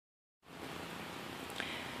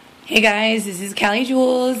Hey guys, this is Callie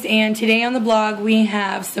Jules, and today on the blog we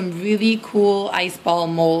have some really cool ice ball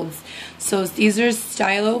molds. So these are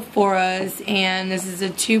Stylophoras, and this is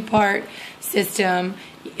a two-part system.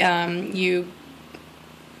 You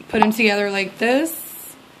put them together like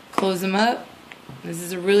this, close them up. This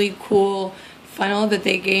is a really cool funnel that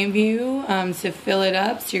they gave you to fill it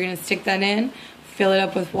up. So you're going to stick that in, fill it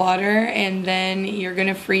up with water, and then you're going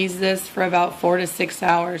to freeze this for about 4 to 6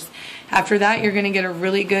 hours. After that, you're going to get a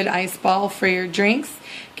really good ice ball for your drinks,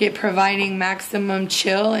 providing maximum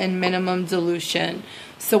chill and minimum dilution.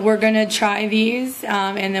 So we're going to try these,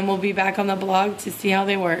 and then we'll be back on the blog to see how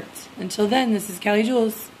they worked. Until then, this is Callie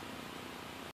Jules.